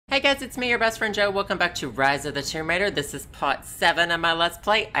Hey guys, it's me, your best friend Joe. Welcome back to Rise of the Tomb Raider. This is part 7 of my Let's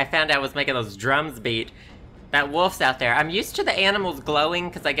Play. I found out I was making those drums beat. That wolf's out there. I'm used to the animals glowing,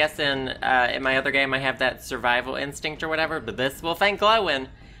 because I guess in my other game I have that survival instinct or whatever, but this wolf ain't glowing.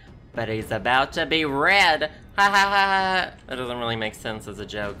 But he's about to be red. Ha ha ha ha. That doesn't really make sense as a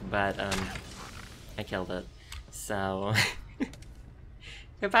joke, but I killed it. So,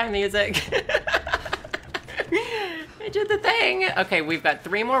 goodbye music. I did the thing! Okay, we've got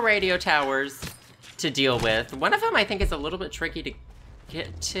 3 more radio towers to deal with. One of them I think is a little bit tricky to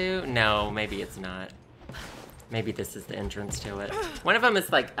get to. No, maybe it's not. Maybe this is the entrance to it. One of them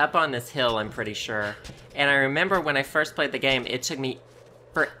is like up on this hill, I'm pretty sure. And I remember when I first played the game, it took me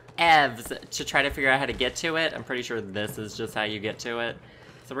forevs to try to figure out how to get to it. I'm pretty sure this is just how you get to it.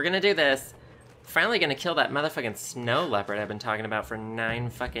 So we're gonna do this. Finally gonna kill that motherfucking snow leopard I've been talking about for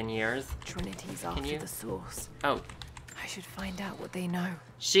 9 fucking years. Trinity's after the source. Oh. I should find out what they know.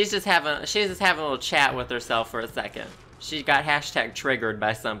 She's just having a little chat with herself for a second. She got hashtag triggered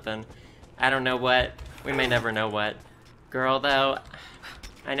by something. I don't know what. We may never know what. Girl, though,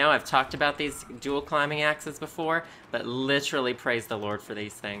 I know I've talked about these dual climbing axes before, but literally praise the Lord for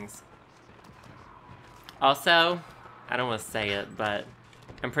these things. Also, I don't want to say it, but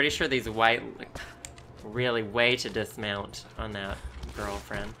I'm pretty sure these white, really way to dismount on that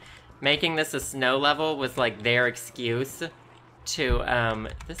girlfriend. Making this a snow level was like their excuse to,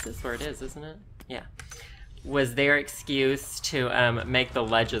 this is where it is, isn't it? Yeah. Was their excuse to, make the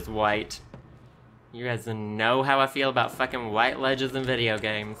ledges white. You guys know how I feel about fucking white ledges in video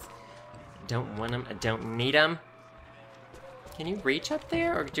games. Don't want them, I don't need them. Can you reach up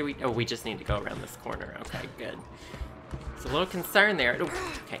there, or do we, oh, we just need to go around this corner. Okay, good. It's a little concern there. Ooh,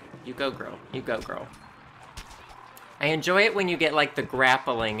 okay, you go, girl. You go, girl. I enjoy it when you get, like, the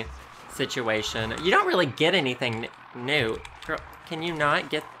grappling situation. You don't really get anything new. Girl, can you not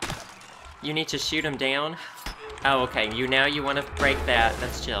get... You need to shoot him down? Oh, okay. Now you want to break that.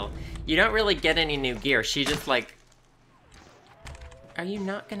 That's chill. You don't really get any new gear. She just, like... Are you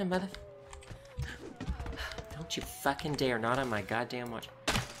not gonna mother... Don't you fucking dare. Not on my goddamn watch.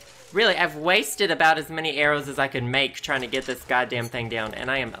 Really, I've wasted about as many arrows as I could make trying to get this goddamn thing down, and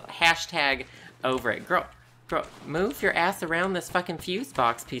I am hashtag over it. Girl, move your ass around this fucking fuse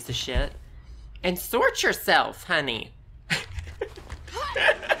box, piece of shit. And sort yourself, honey.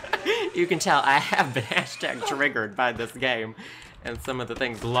 You can tell I have been hashtag triggered by this game and some of the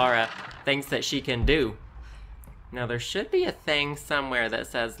things Laura thinks that she can do. Now, there should be a thing somewhere that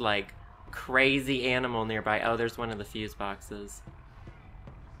says, like, crazy animal nearby. Oh, there's one of the fuse boxes.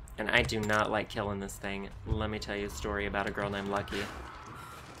 And I do not like killing this thing. Let me tell you a story about a girl named Lucky.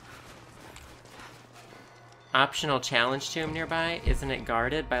 Optional challenge tomb nearby. Isn't it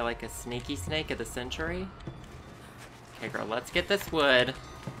guarded by like a sneaky snake of the century? Okay, girl, let's get this wood.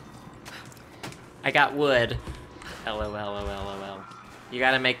 I got wood. LOL. You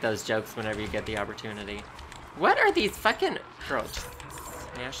gotta make those jokes whenever you get the opportunity. What are these fucking... Girl, just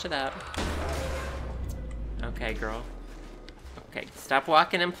smash it up. Okay, girl. Okay, stop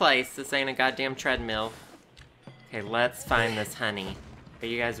walking in place. This ain't a goddamn treadmill. Okay, let's find this honey. Are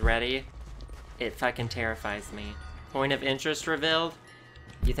you guys ready? It fucking terrifies me. Point of interest revealed?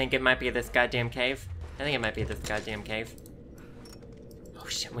 You think it might be this goddamn cave? I think it might be this goddamn cave. Oh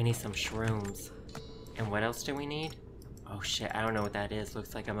shit, we need some shrooms. And what else do we need? Oh shit, I don't know what that is.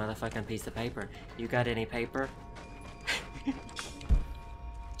 Looks like a motherfucking piece of paper. You got any paper?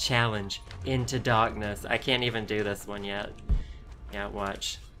 Challenge. Into darkness. I can't even do this one yet. Yeah,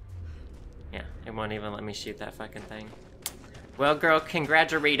 watch. Yeah, it won't even let me shoot that fucking thing. Well, girl,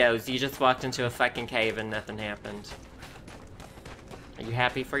 congraturitos. You just walked into a fucking cave and nothing happened. Are you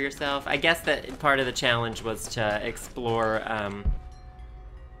happy for yourself? I guess that part of the challenge was to explore,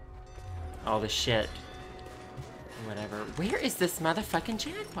 all the shit. Whatever. Where is this motherfucking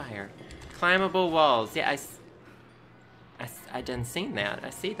jaguar? Climbable walls. Yeah, I didn't see that. I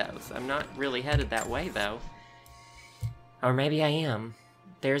see those. I'm not really headed that way, though. Or maybe I am.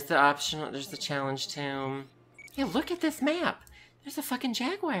 There's the optional, there's the challenge tomb. Yeah, look at this map. There's a fucking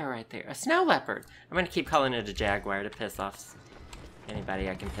jaguar right there. A snow leopard. I'm gonna keep calling it a jaguar to piss off anybody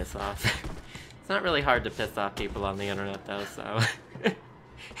I can piss off. It's not really hard to piss off people on the internet though, so.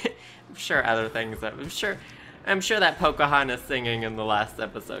 I'm sure other things that, I'm sure that Pocahontas singing in the last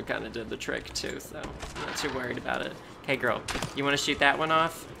episode kind of did the trick too, so I'm not too worried about it. Okay, girl, you wanna shoot that one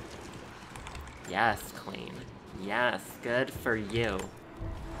off? Yes, queen. Yes, good for you.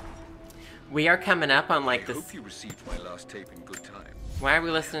 We are coming up on like this. I hope you received my last tape in good time. Why are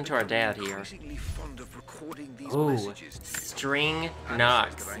we listening to our dad here? Ooh, string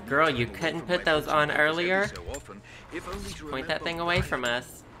knocks. Girl, you couldn't put those on earlier? Point that thing away from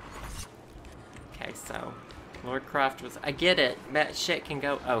us. Okay, so Lord Croft was. I get it. That shit can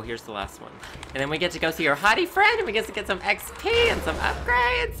go. Oh, here's the last one. And then we get to go see our hottie friend, and we get to get some XP and some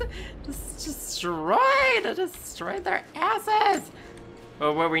upgrades. Just destroy their asses.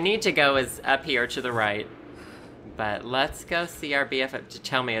 Well, where we need to go is up here to the right. But let's go see our BFF.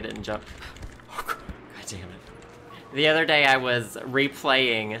 Tell me I didn't jump. Oh, God damn it. The other day I was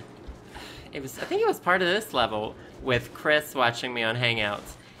replaying. I think it was part of this level with Chris watching me on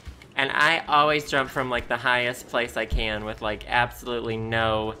Hangouts. And I always jump from, like, the highest place I can with, like, absolutely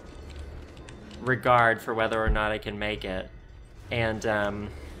no regard for whether or not I can make it. And,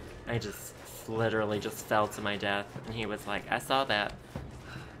 I just literally just fell to my death. And he was like, I saw that.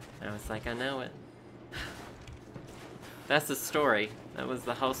 And I was like, I know it. That's the story. That was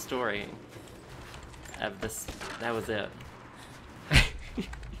the whole story of this. That was it.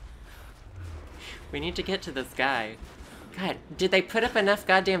 We need to get to this guy. God, did they put up enough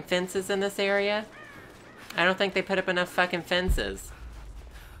goddamn fences in this area? I don't think they put up enough fucking fences.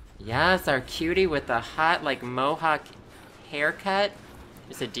 Yes, our cutie with the hot, like, mohawk haircut.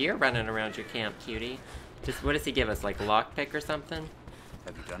 There's a deer running around your camp, cutie. Just, what does he give us, like, lockpick or something?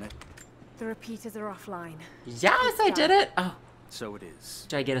 Have you done it? The repeaters are offline. Yes, I did it! Oh. So it is.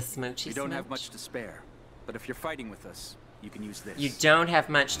 Do I get a smoochy You don't smooch? have much to spare, but if you're fighting with us, you can use this. You don't have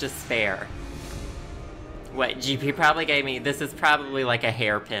much to spare. What, GP probably gave me, this is probably like a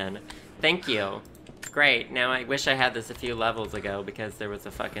hairpin. Thank you. Great, now I wish I had this a few levels ago because there was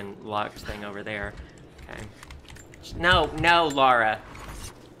a fucking locked thing over there. Okay. No, Laura.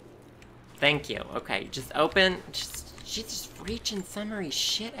 Thank you. Okay, just open, she's just reaching summary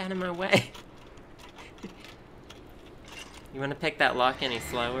shit out of my way. You wanna pick that lock any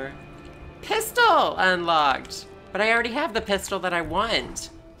slower? Pistol unlocked! But I already have the pistol that I want.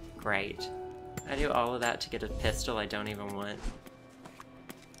 Great. I do all of that to get a pistol I don't even want.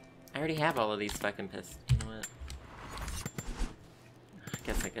 I already have all of these fucking pistols. You know what? I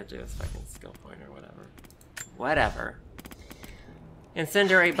guess I could do a fucking skill point or whatever. Whatever.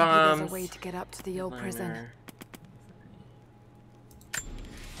 Incendiary bombs. Maybe there's a way to get up to the old prison.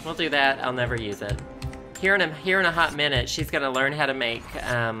 We'll do that. I'll never use it. Here in a hot minute, she's gonna learn how to make,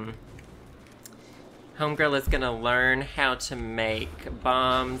 Homegirl is gonna learn how to make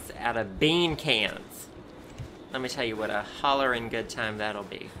bombs out of bean cans. Let me tell you what a hollering good time that'll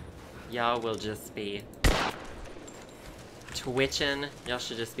be. Y'all will just be twitching. Y'all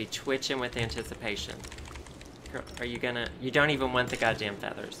should just be twitching with anticipation. Girl, are you gonna... You don't even want the goddamn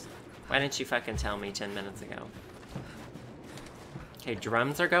feathers. Why didn't you fucking tell me 10 minutes ago? Okay,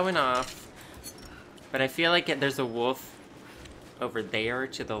 drums are going off. But I feel like there's a wolf over there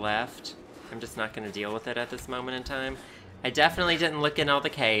to the left. I'm just not going to deal with it at this moment in time. I definitely didn't look in all the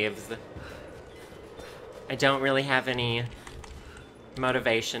caves. I don't really have any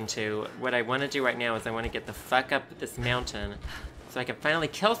motivation to. What I want to do right now is I want to get the fuck up this mountain so I can finally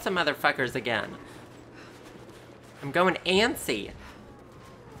kill some motherfuckers again. I'm going antsy.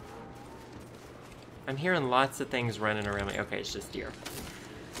 I'm hearing lots of things running around me. Okay, it's just deer.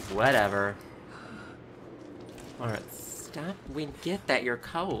 Whatever. Alright, stop. We get that you're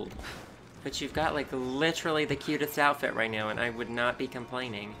cold. But you've got, like, literally the cutest outfit right now, and I would not be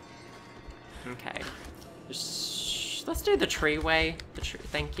complaining. Okay. Let's do the tree way.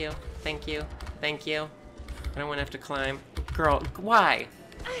 Thank you. Thank you. Thank you. I don't want to have to climb. Girl, why?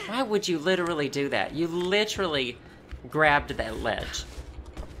 Why would you literally do that? You literally grabbed that ledge.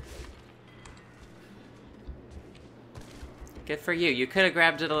 Good for you. You could have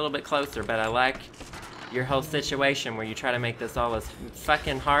grabbed it a little bit closer, but I like your whole situation where you try to make this all as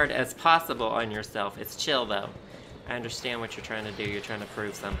fucking hard as possible on yourself. It's chill, though. I understand what you're trying to do. You're trying to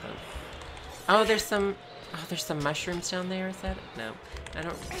prove something. Oh, there's some mushrooms down there, is that it? No. I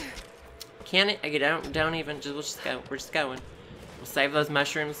don't... Can it? I don't even... We'll just go. We're just going. We'll save those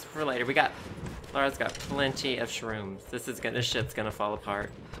mushrooms for later. Laura's got plenty of shrooms. This shit's gonna fall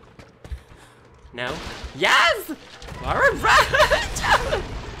apart. No? Yes! Laura, run!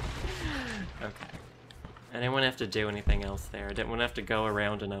 Okay. I didn't want to have to do anything else there. I didn't want to have to go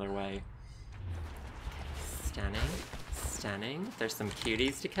around another way. Stunning. Stunning. There's some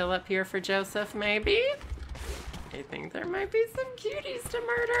cuties to kill up here for Joseph, maybe? I think there might be some cuties to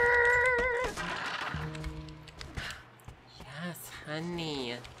murder. Yes,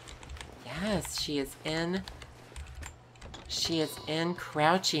 honey. Yes, she is in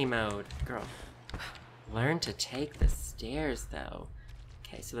crouchy mode. Girl, learn to take the stairs, though.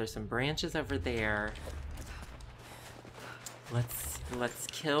 Okay, so there's some branches over there. Let's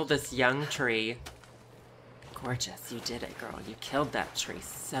kill this young tree. Gorgeous, you did it, girl. You killed that tree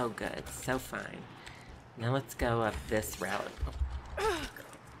so good, so fine. Now let's go up this route. Oh,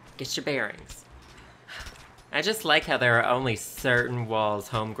 get your bearings. I just like how there are only certain walls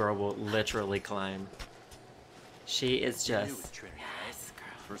Homegirl will literally climb. She is just... Yes, girl.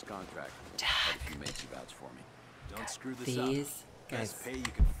 First contract. Dad. You made you vouch for me. Don't screw this up. These guys Best pay you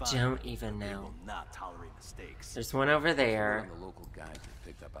can find. don't even We know. will not tolerate mistakes. There's one over there. The local guys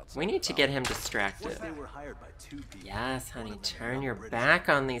we picked up outside We need to the get town. him distracted. Once they were hired by two people. Yes, honey, One of them turn had your British back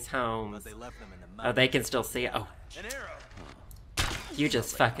on these but homes. they left them in the Oh, mountains. they can still see it. Oh, An arrow. you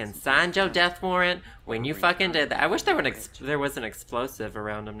just fucking signed your death warrant when you fucking did that. I wish there was an explosive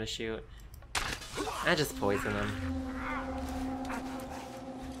around him to shoot. I just poisoned him.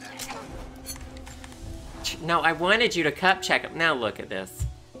 No, I wanted you to cup check him. Now look at this.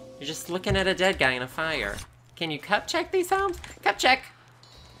 You're just looking at a dead guy in a fire. Can you cup check these homes? Cup check!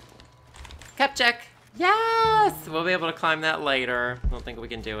 Cup check! Yes! We'll be able to climb that later. I don't think we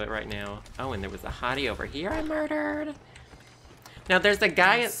can do it right now. Oh, and there was a hottie over here I murdered. Now there's a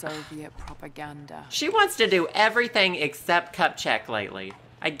guy in... Soviet propaganda. She wants to do everything except cup check lately.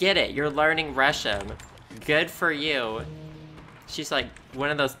 I get it. You're learning Russian. Good for you. She's like one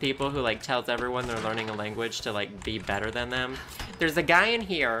of those people who like tells everyone they're learning a language to like be better than them. There's a guy in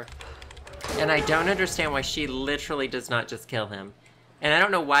here, and I don't understand why she literally does not just kill him. And I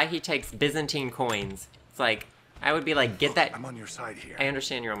don't know why he takes Byzantine coins. It's like, I would be like, get that... I'm on your side here. I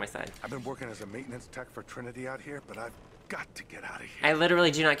understand you're on my side. I've been working as a maintenance tech for Trinity out here, but I've got to get out of here. I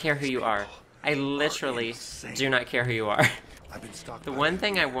literally do not care who you are. I literally do not care who you are. I've been stalked The by one the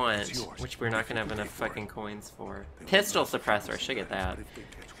thing I people. want, It's yours. which we're not gonna have What if enough you pay for fucking it? coins for. They will Pistol not suppressor, I should get that. What if they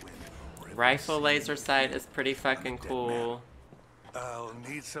catch wind of where Rifle this laser is? sight is pretty fucking cool. I'll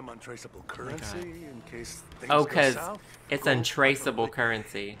need some untraceable currency in case things Oh, go cause south. it's Gold, untraceable probably.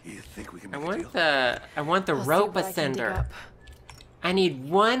 currency. You think we can I make a deal? want the I'll see rope what I can dig ascender. up. I need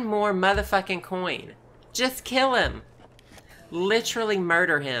one more motherfucking coin. Just kill him. Literally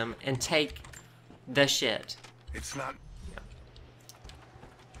murder him and take the shit. It's not.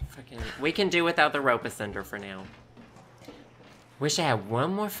 Fucking, we can do without the rope ascender for now. Wish I had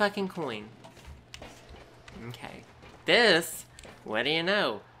one more fucking coin. Okay. This, what do you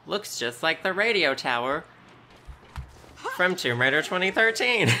know? Looks just like the radio tower from Tomb Raider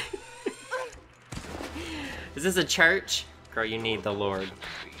 2013. Is this a church? Girl, you need the Lord.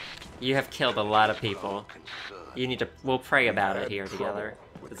 You have killed a lot of people. You need to, we'll pray about it here together.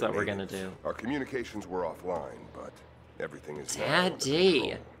 That's what we're gonna do. Our communications were offline, but everything is now under Daddy!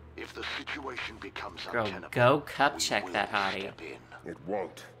 control. If the situation becomes Girl, untenable, go cup we check will that hottie. step in. It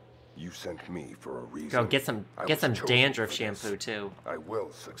won't. You sent me for a reason. Girl, get some I was chosen dandruff for this. shampoo too. I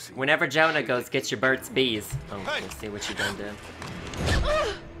will succeed. Whenever Jonah goes, get your Burt's Bees. Oh, let's see what you done did.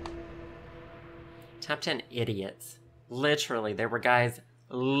 Top 10 idiots. Literally, there were guys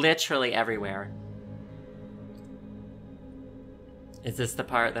literally everywhere. Is this the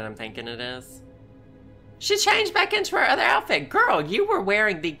part that I'm thinking it is? She changed back into her other outfit. Girl, you were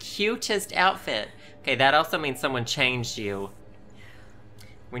wearing the cutest outfit. Okay, that also means someone changed you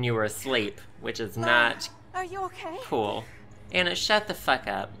when you were asleep, which is not Are you okay? cool. Anna, shut the fuck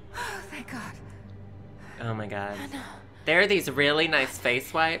up. Oh, thank God. Oh my god. Anna, There are these really nice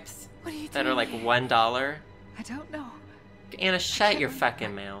face wipes what are you doing? that are like $1. I don't know. Anna, shut your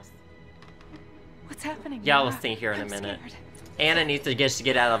fucking mouth. What's happening? Y'all will Nora? see here in a I'm minute. scared. Anna needs to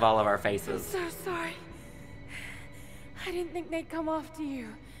get out of all of our I'm faces. so sorry. I didn't think they'd come after you.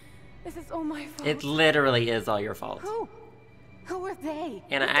 This is all my fault. It literally is all your fault. Who? Who are they?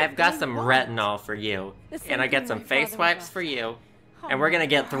 Anna, What did I've got they some want? retinol for you. The same And I got thing some my face father wipes left. for you. Oh And we're my gonna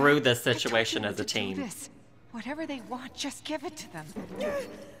get God. through this I told situation you as a to do team. this. Whatever they want, just give it to them.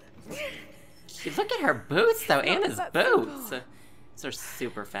 Look at her boots though, Anna's that boots. simple. Those are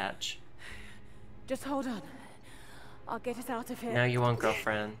super fetch. Just hold on. I'll get us out of here. No, you won't,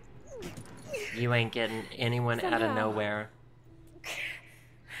 girlfriend. You ain't getting anyone out of Somehow. nowhere.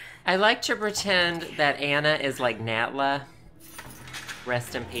 I like to pretend that Anna is like Natla.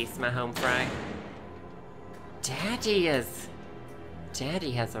 Rest in peace, my home fry. Daddy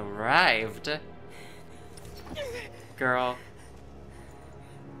has arrived. Girl.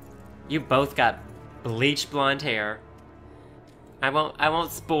 You both got bleach blonde hair. I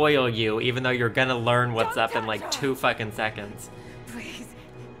won't spoil you, even though you're gonna learn what's Don't up in like touch her. 2 fucking seconds. Please.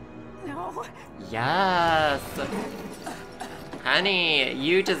 No. Yes! Honey,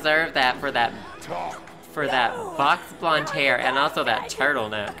 you deserve that for that box blonde hair and also that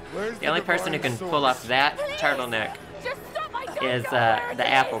turtleneck. The only person who can pull off that turtleneck Just stop my is the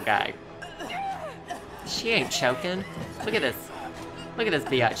apple guy. She ain't choking. Look at this. Look at this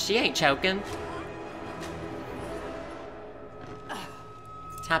biatch. She ain't choking.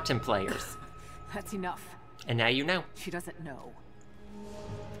 Top 10 players. That's enough. And now you know. She doesn't know.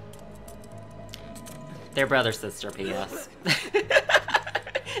 They're brother-sister, P.S.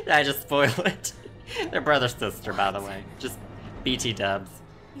 I just spoiled it. They're brother-sister, by the way. Just BT dubs.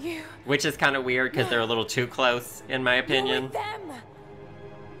 You. Which is kind of weird because they're a little too close, in my You're opinion. with them.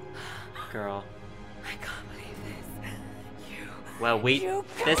 Girl. I can't believe this. You. Well, You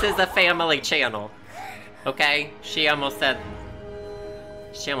this is a family channel. Okay? She almost said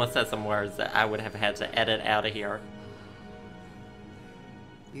some words that I would have had to edit out of here.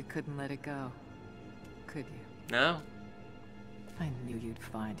 You couldn't let it go, could you? No? I knew you'd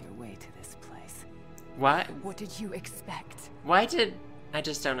find your way to this place. Why? What did you expect? Why did... I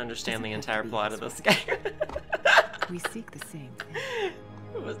just don't understand the entire plot of this game. We seek the same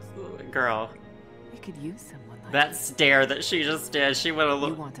thing. Girl. We could use someone like That you. stare that she just did, she would have You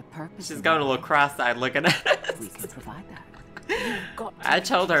looked... want a purpose. She's in going a life? little cross-eyed looking at us. We can provide that. I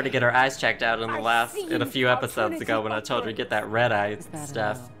told her to get her eyes checked out in a few seen episodes ago when I told her to get that red eye Is that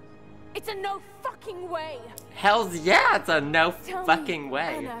stuff. all? It's a no fucking way. Hell's yeah, it's a no Tell fucking me,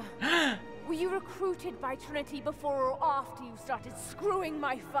 way. Anna, were you recruited by Trinity before or after you started screwing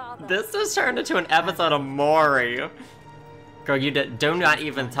my father? This has turned into an episode of Maury. Girl, you do not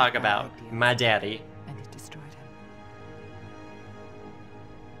even talk about my daddy. And it destroyed him.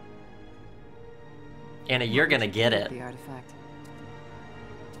 Anna, you're gonna get With it. the artifact.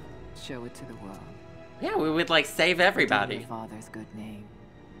 Show it to the world. Yeah, we would like save everybody. Your father's good name.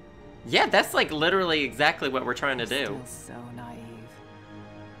 Yeah, that's like literally exactly what we're trying to do. Still so naive.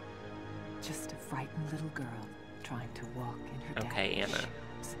 Just a frightened little girl trying to walk in her Okay, daddy's Anna.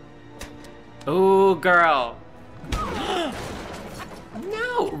 shoes. Ooh, girl.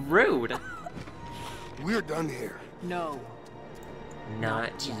 No, rude. We're done here. No.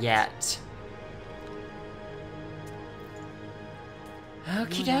 Not yet.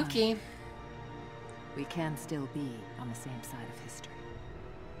 Okie You and I. dokie. We can still be on the same side of history.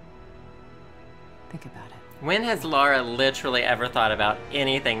 Think about it. When has Laura literally ever thought about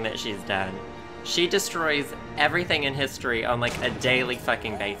anything that she's done? She destroys everything in history on like a daily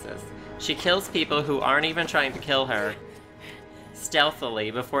fucking basis. She kills people who aren't even trying to kill her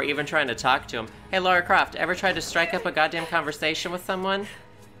stealthily before even trying to talk to them. Hey, Lara Croft, ever tried to strike up a goddamn conversation with someone?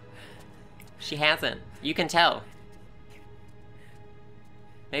 She hasn't. You can tell.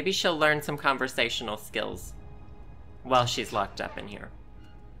 Maybe she'll learn some conversational skills while she's locked up in here.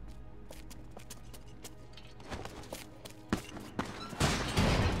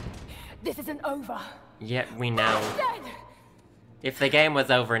 This isn't over. Yeah, we know. Dead. If the game was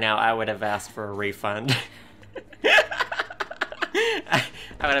over now, I would have asked for a refund. I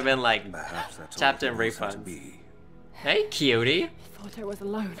would have been like, Perhaps that's tapped all in it was meant to refunds. be. Hey, cutie. Thought I was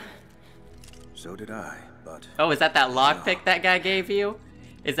alone. So did I, but Oh, is that lockpick that guy gave you?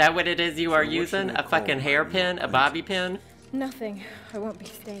 Is that what it is you are So what should using? I A call fucking my hairpin? new A bobby pin? Nothing. I won't be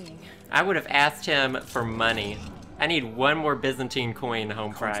staying. I would have asked him for money. I need one more Byzantine coin,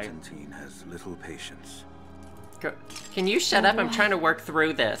 home fry. Constantine has little patience. Can you shut up? I'm trying to work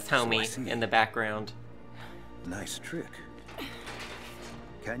through this, I homie, see. in the background. Nice trick.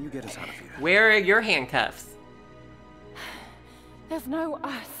 Can you get us out of here? Where are your handcuffs? There's no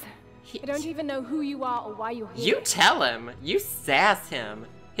us. I don't even know who you are or why you're here. You tell him. You sass him.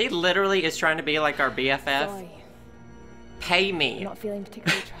 He literally is trying to be like our BFF. Sorry. Pay I'm me. not feeling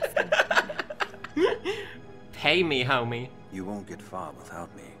particularly trusting. Pay me, homie. You won't get far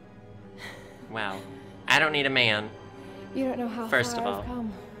without me. Wow. I don't need a man. You don't know how First far of all. I've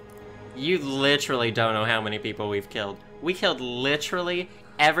come. You literally don't know how many people we've killed. We killed literally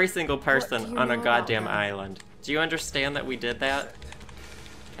every single do person you on a know about goddamn them? island. Do you understand that we did that?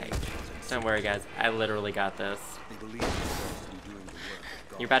 Okay. Don't worry, guys. I literally got this. They believe themselves to be doing the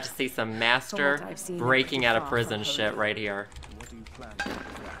work of You're about to see some master From what I've seen, breaking out of far prison from shit home. right here. God. What do you plan to do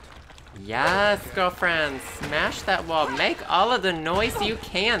with that? Yes, girlfriend. Smash that wall. Make all of the noise you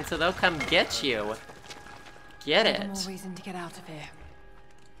can so they'll come get you. Get One more it. reason to get out of here.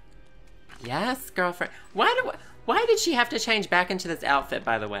 Yes, girlfriend. Why did she have to change back into this outfit,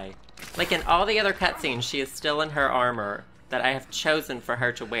 by the way? Like in all the other cutscenes, she is still in her armor that I have chosen for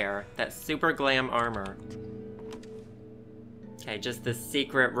her to wear. That super glam armor. Okay, just this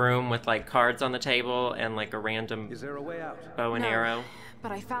secret room with like cards on the table and like a random Is there a way out? bow and arrow.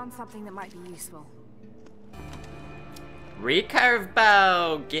 But I found something that might be useful. Recurve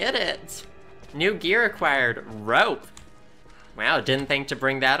bow! Get it! New gear acquired. Rope! Wow, didn't think to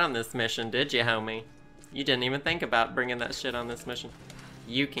bring that on this mission, did you, homie? You didn't even think about bringing that shit on this mission.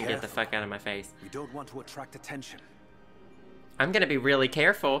 You can get the fuck out of my face. We don't want to attract attention. I'm gonna be really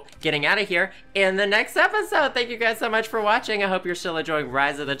careful getting out of here in the next episode. Thank you guys so much for watching. I hope you're still enjoying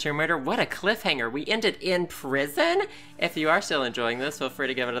Rise of the Tomb Raider. What a cliffhanger. We ended in prison. If you are still enjoying this, feel free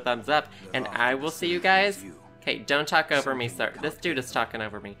to give it a thumbs up. And I will see you guys. Okay, don't talk over me, sir. This dude is talking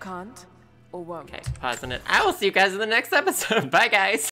over me. Can't or won't. Okay, pausing it. I will see you guys in the next episode. Bye, guys.